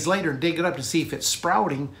 3 days later and dig it up to see if it's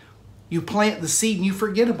sprouting. You plant the seed and you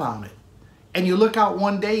forget about it. And you look out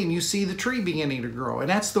one day and you see the tree beginning to grow. And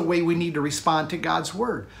that's the way we need to respond to God's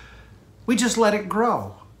word. We just let it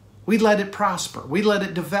grow. We let it prosper. We let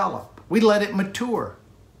it develop. We let it mature.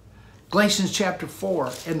 Galatians chapter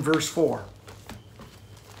 4 and verse 4.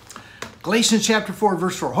 Galatians chapter 4,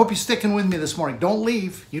 verse 4. Hope you're sticking with me this morning. Don't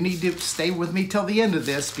leave. You need to stay with me till the end of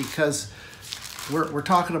this because we're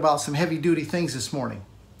talking about some heavy-duty things this morning.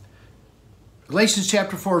 Galatians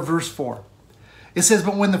chapter 4, verse 4. It says,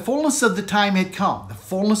 but when the fullness of the time had come, the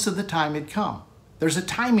fullness of the time had come. There's a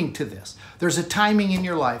timing to this. There's a timing in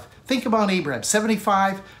your life. Think about Abraham.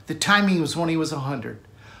 75, the timing was when he was 100.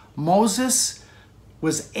 Moses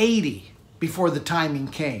was 80 before the timing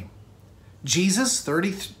came. Jesus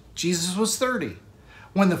was 30.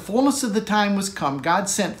 When the fullness of the time was come, God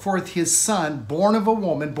sent forth his son, born of a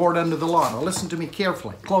woman, born under the law. Now listen to me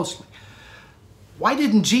carefully, closely. Why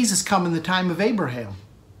didn't Jesus come in the time of Abraham?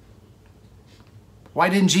 Why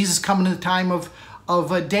didn't Jesus come in the time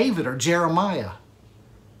of David or Jeremiah?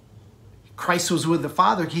 Christ was with the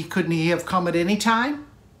Father. Couldn't he have come at any time?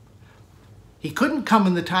 He couldn't come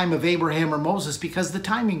in the time of Abraham or Moses because the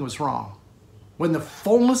timing was wrong. When the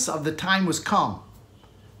fullness of the time was come,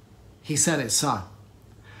 he sent his son.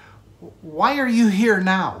 Why are you here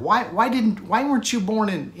now? Why weren't you born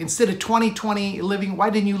in, instead of 2020 living, why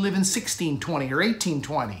didn't you live in 1620 or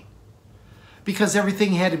 1820? Because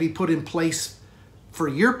everything had to be put in place for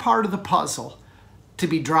your part of the puzzle to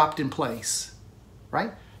be dropped in place,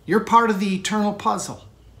 right? You're part of the eternal puzzle.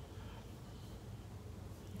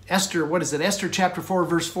 Esther, what is it? Esther chapter 4,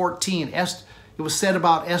 verse 14. It was said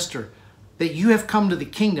about Esther that you have come to the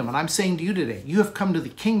kingdom. And I'm saying to you today, you have come to the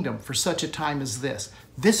kingdom for such a time as this.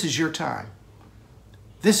 This is your time.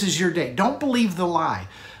 This is your day. Don't believe the lie.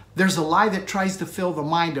 There's a lie that tries to fill the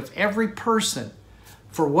mind of every person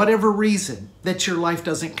for whatever reason that your life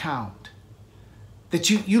doesn't count. That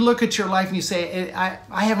you look at your life and you say,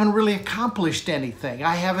 I haven't really accomplished anything.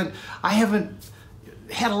 I haven't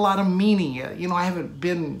had a lot of meaning. You know, I haven't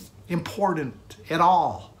been important at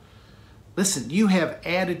all. Listen, you have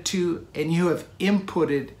added to and you have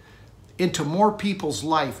inputted into more people's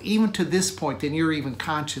life, even to this point, than you're even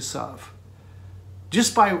conscious of.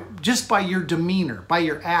 Just by your demeanor, by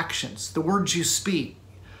your actions, the words you speak,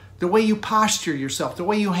 the way you posture yourself, the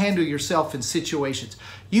way you handle yourself in situations,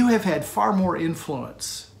 you have had far more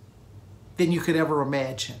influence than you could ever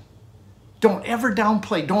imagine. Don't ever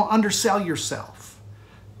downplay, don't undersell yourself.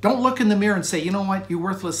 Don't look in the mirror and say, you know what, you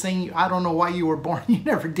worthless thing, I don't know why you were born, you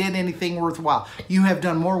never did anything worthwhile. You have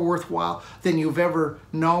done more worthwhile than you've ever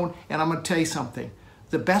known, and I'm going to tell you something.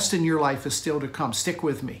 The best in your life is still to come. Stick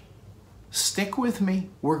with me. Stick with me.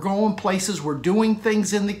 We're going places, we're doing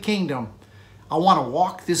things in the kingdom. I want to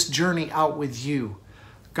walk this journey out with you.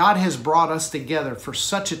 God has brought us together for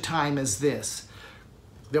such a time as this.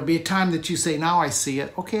 There'll be a time that you say, now I see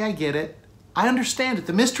it. Okay, I get it. I understand it.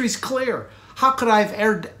 The mystery's clear. How could I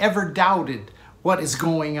have ever doubted what is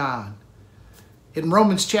going on? In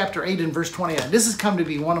Romans chapter 8 and verse 29, this has come to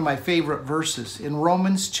be one of my favorite verses. In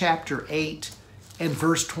Romans chapter 8 and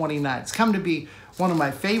verse 29. It's come to be one of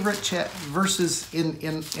my favorite verses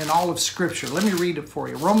in all of Scripture. Let me read it for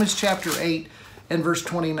you. Romans chapter 8 and verse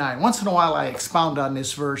 29. Once in a while I expound on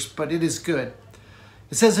this verse, but it is good.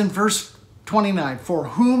 It says in verse 29, for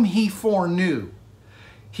whom he foreknew,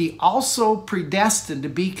 he also predestined to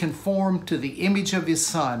be conformed to the image of his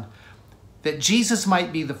Son, that Jesus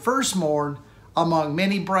might be the firstborn among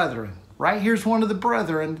many brethren. Right? Here's one of the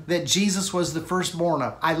brethren that Jesus was the firstborn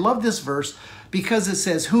of. I love this verse because it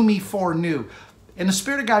says, whom he foreknew. And the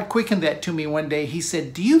Spirit of God quickened that to me one day. He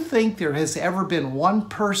said, do you think there has ever been one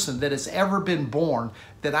person that has ever been born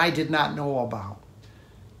that I did not know about?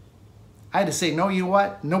 I had to say, no, you know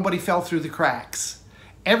what? Nobody fell through the cracks.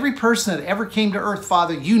 Every person that ever came to earth,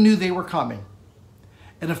 Father, you knew they were coming.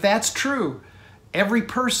 And if that's true, every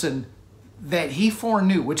person that he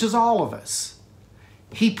foreknew, which is all of us,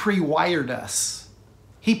 he pre-wired us.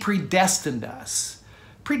 He predestined us.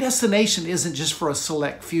 Predestination isn't just for a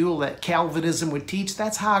select few that Calvinism would teach.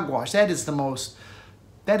 That's hogwash. That is the most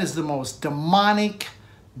demonic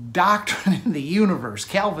doctrine in the universe,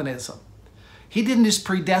 Calvinism. He didn't just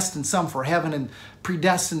predestine some for heaven and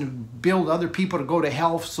predestine to build other people to go to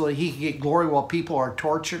hell so that he could get glory while people are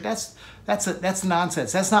tortured. That's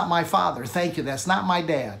nonsense. That's not my father. Thank you. That's not my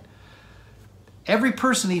dad. Every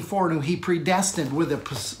person he foreknew, he predestined with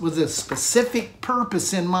a specific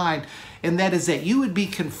purpose in mind, and that is that you would be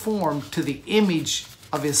conformed to the image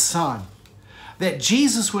of his Son. That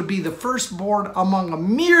Jesus would be the firstborn among a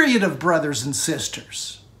myriad of brothers and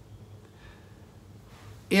sisters.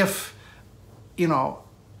 So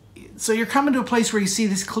you're coming to a place where you see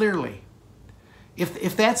this clearly.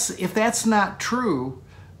 If that's not true,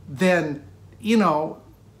 then,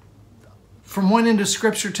 from one end of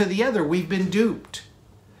Scripture to the other, we've been duped.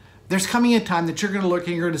 There's coming a time that you're going to look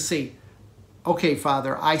and you're going to see, okay,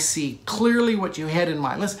 Father, I see clearly what you had in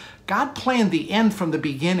mind. Listen, God planned the end from the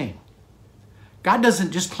beginning. God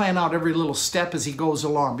doesn't just plan out every little step as he goes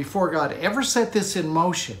along. Before God ever set this in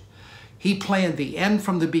motion, he planned the end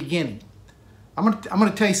from the beginning. I'm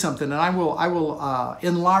going to tell you something, and I will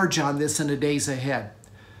enlarge on this in the days ahead.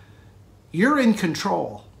 You're in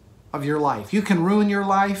control of your life. You can ruin your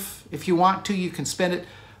life if you want to. You can spend it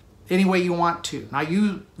any way you want to. Now,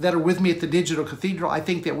 you that are with me at the Digital Cathedral, I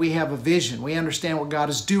think that we have a vision. We understand what God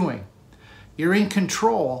is doing. You're in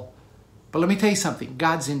control, but let me tell you something.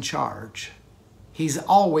 God's in charge. He's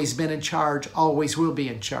always been in charge, always will be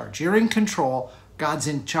in charge. You're in control. God's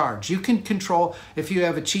in charge. You can control if you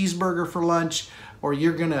have a cheeseburger for lunch or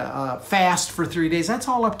you're going to fast for 3 days. That's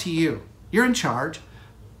all up to you. You're in charge,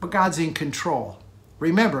 but God's in control.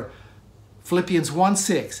 Remember, Philippians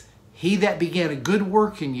 1:6, he that began a good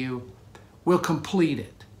work in you will complete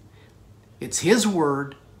it. It's his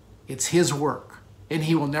word, it's his work, and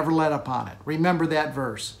he will never let up on it. Remember that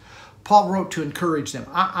verse. Paul wrote to encourage them.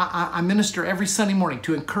 I minister every Sunday morning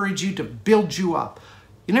to encourage you, to build you up.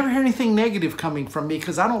 You never hear anything negative coming from me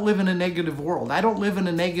because I don't live in a negative world. I don't live in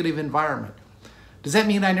a negative environment. Does that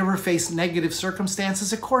mean I never face negative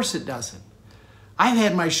circumstances? Of course it doesn't. I've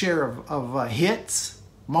had my share of hits,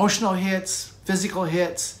 emotional hits, physical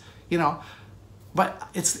hits, but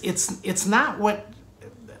it's not what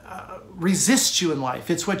resists you in life.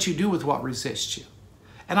 It's what you do with what resists you.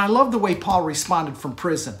 And I love the way Paul responded from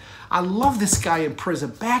prison. I love this guy in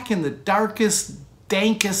prison. Back in the darkest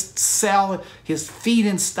dankest cell, his feet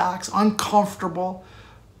in stocks, uncomfortable.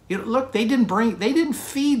 Look, they didn't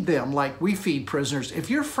feed them like we feed prisoners. If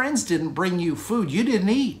your friends didn't bring you food, you didn't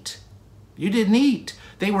eat. You didn't eat.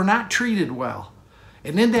 They were not treated well.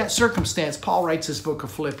 And in that circumstance, Paul writes this book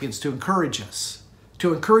of Philippians to encourage us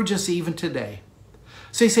even today.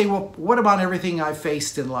 So you say, well, what about everything I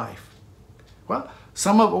faced in life? Well,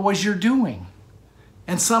 some of it was your doing.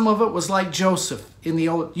 And some of it was like Joseph in the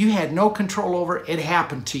old, you had no control over it. It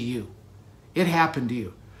happened to you. It happened to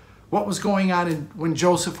you. What was going on when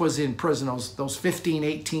Joseph was in prison, those 15,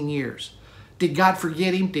 18 years? Did God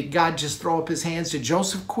forget him? Did God just throw up his hands? Did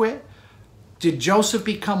Joseph quit? Did Joseph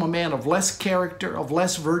become a man of less character, of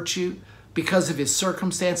less virtue because of his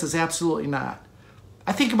circumstances? Absolutely not.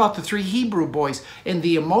 I think about the 3 Hebrew boys and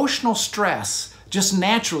the emotional stress just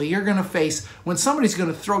naturally you're going to face when somebody's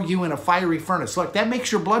going to throw you in a fiery furnace. Look, that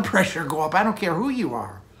makes your blood pressure go up. I don't care who you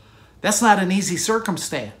are. That's not an easy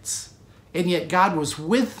circumstance. And yet God was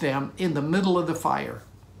with them in the middle of the fire.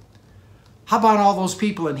 How about all those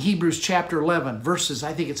people in Hebrews chapter 11, verses,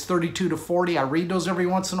 I think it's 32 to 40. I read those every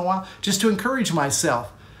once in a while just to encourage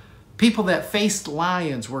myself. People that faced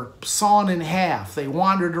lions were sawn in half. They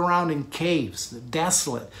wandered around in caves,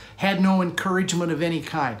 desolate, had no encouragement of any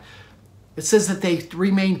kind. It says that they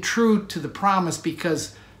remained true to the promise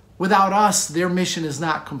because without us, their mission is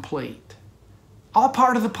not complete. All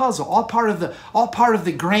part of the puzzle, all part of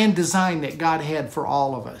the grand design that God had for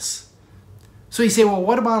all of us. So you say, well,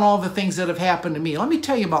 what about all the things that have happened to me? Let me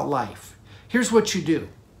tell you about life. Here's what you do.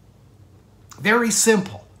 Very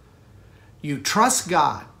simple. You trust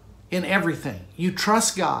God in everything. You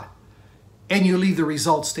trust God and you leave the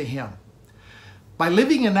results to Him. By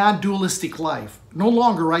living a non-dualistic life, no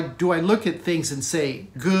longer do I look at things and say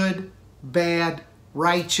good, bad,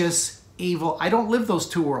 righteous, evil. I don't live those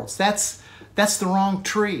two worlds. That's the wrong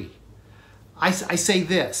tree. I say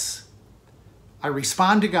this. I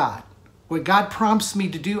respond to God. What God prompts me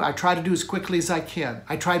to do, I try to do as quickly as I can.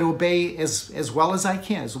 I try to obey as well as I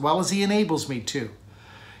can, as well as He enables me to.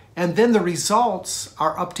 And then the results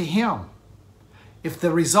are up to Him. If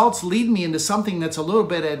the results lead me into something that's a little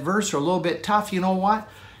bit adverse or a little bit tough, you know what?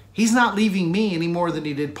 He's not leaving me any more than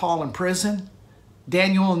He did Paul in prison,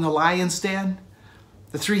 Daniel in the lion's den,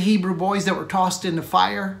 the 3 Hebrew boys that were tossed into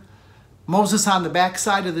fire, Moses on the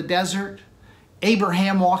backside of the desert,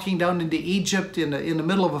 Abraham walking down into Egypt in the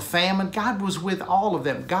middle of a famine. God was with all of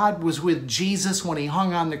them. God was with Jesus when He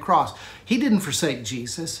hung on the cross. He didn't forsake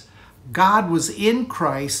Jesus. God was in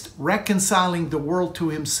Christ reconciling the world to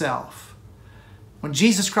Himself. When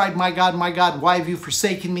Jesus cried, my God, why have you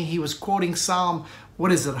forsaken me? He was quoting Psalm,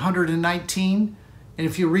 119? And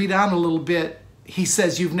if you read on a little bit, he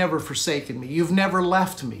says, you've never forsaken me. You've never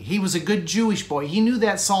left me. He was a good Jewish boy. He knew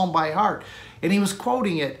that psalm by heart. And he was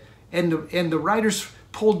quoting it. And the writers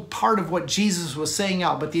pulled part of what Jesus was saying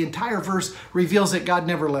out. But the entire verse reveals that God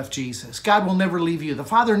never left Jesus. God will never leave you. The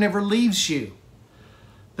Father never leaves you.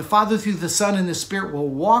 The Father through the Son and the Spirit will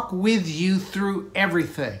walk with you through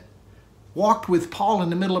everything. Walked with Paul in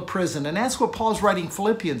the middle of prison. And that's what Paul's writing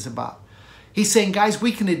Philippians about. He's saying, guys,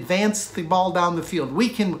 we can advance the ball down the field. We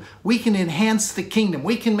can enhance the kingdom.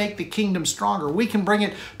 We can make the kingdom stronger. We can bring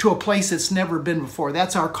it to a place it's never been before.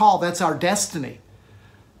 That's our call. That's our destiny.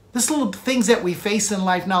 These little things that we face in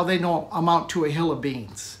life now, they don't amount to a hill of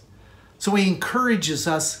beans. So He encourages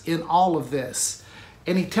us in all of this.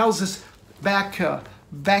 And He tells us back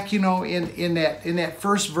you know, in that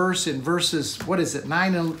first verse, in verses,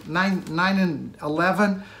 9 and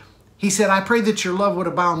 11, He said, I pray that your love would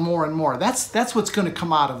abound more and more. That's what's going to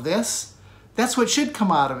come out of this. That's what should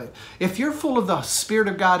come out of it. If you're full of the Spirit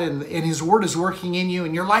of God and His Word is working in you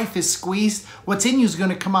and your life is squeezed, what's in you is going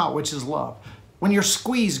to come out, which is love. When you're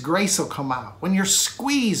squeezed, grace will come out. When you're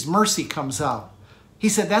squeezed, mercy comes out. He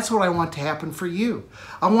said, that's what I want to happen for you.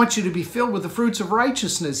 I want you to be filled with the fruits of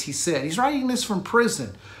righteousness, He said. He's writing this from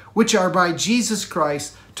prison, which are by Jesus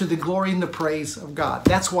Christ to the glory and the praise of God.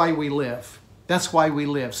 That's why we live. That's why we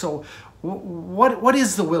live. So what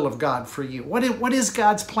is the will of God for you? What is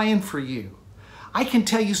God's plan for you? I can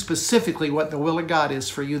tell you specifically what the will of God is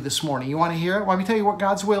for you this morning. You want to hear it? Want me to tell you what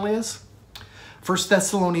God's will is? 1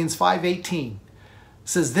 Thessalonians 5:18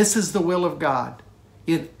 says, this is the will of God.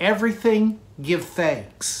 In everything, give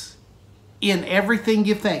thanks. In everything,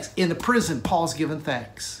 give thanks. In the prison, Paul's given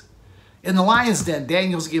thanks. In the lion's den,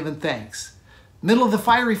 Daniel's given thanks. Middle of the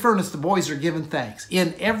fiery furnace, the boys are giving thanks.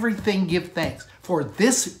 In everything, give thanks. For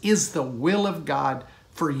this is the will of God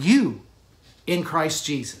for you in Christ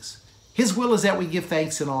Jesus. His will is that we give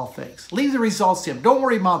thanks in all things. Leave the results to Him. Don't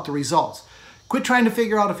worry about the results. Quit trying to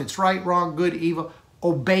figure out if it's right, wrong, good, evil.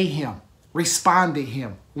 Obey Him. Respond to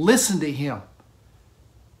Him. Listen to Him.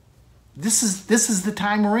 This is the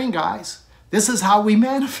time we're in, guys. This is how we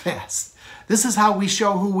manifest. This is how we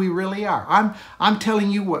show who we really are. I'm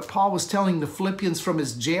telling you what Paul was telling the Philippians from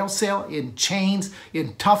his jail cell, in chains,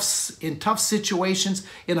 in tough situations,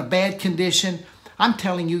 in a bad condition. I'm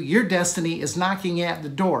telling you, your destiny is knocking at the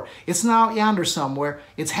door. It's not out yonder somewhere.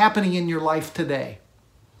 It's happening in your life today.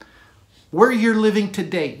 Where you're living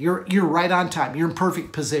today, you're right on time. You're in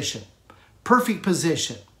perfect position. Perfect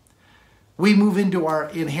position. We move into our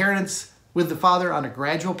inheritance with the Father on a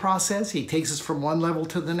gradual process. He takes us from one level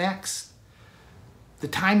to the next. The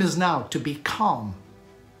time is now to become,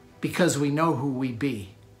 because we know who we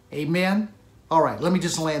be. Amen? All right, let me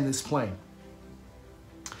just land this plane.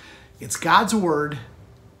 It's God's word.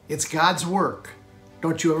 It's God's work.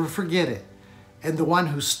 Don't you ever forget it. And the one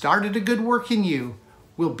who started a good work in you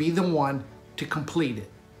will be the one to complete it.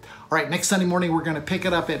 All right, next Sunday morning, we're going to pick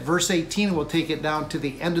it up at verse 18, and we'll take it down to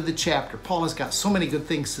the end of the chapter. Paul has got so many good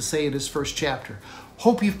things to say in his first chapter.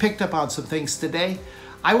 Hope you've picked up on some things today.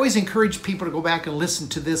 I always encourage people to go back and listen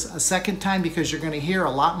to this a second time, because you're going to hear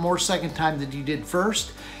a lot more second time than you did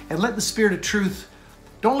first. And let the Spirit of truth,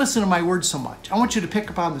 don't listen to my words so much. I want you to pick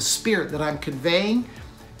up on the Spirit that I'm conveying,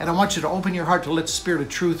 and I want you to open your heart to let the Spirit of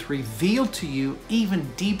truth reveal to you even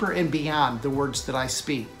deeper and beyond the words that I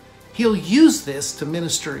speak. He'll use this to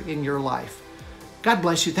minister in your life. God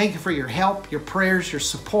bless you. Thank you for your help, your prayers, your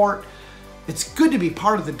support. It's good to be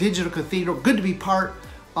part of the Digital Cathedral, good to be part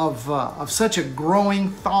of such a growing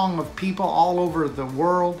throng of people all over the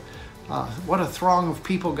world. What a throng of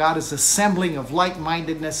people God is assembling, of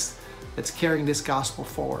like-mindedness, that's carrying this gospel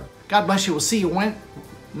forward. God bless you. We'll see you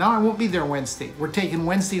No, I won't be there Wednesday. We're taking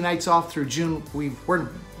Wednesday nights off through June. We're in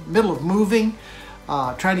the middle of moving,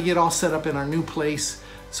 trying to get all set up in our new place.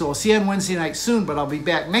 So we'll see you on Wednesday night soon, but I'll be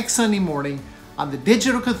back next Sunday morning on the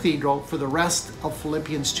Digital Cathedral for the rest of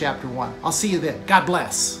Philippians chapter 1. I'll see you then. God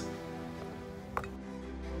bless.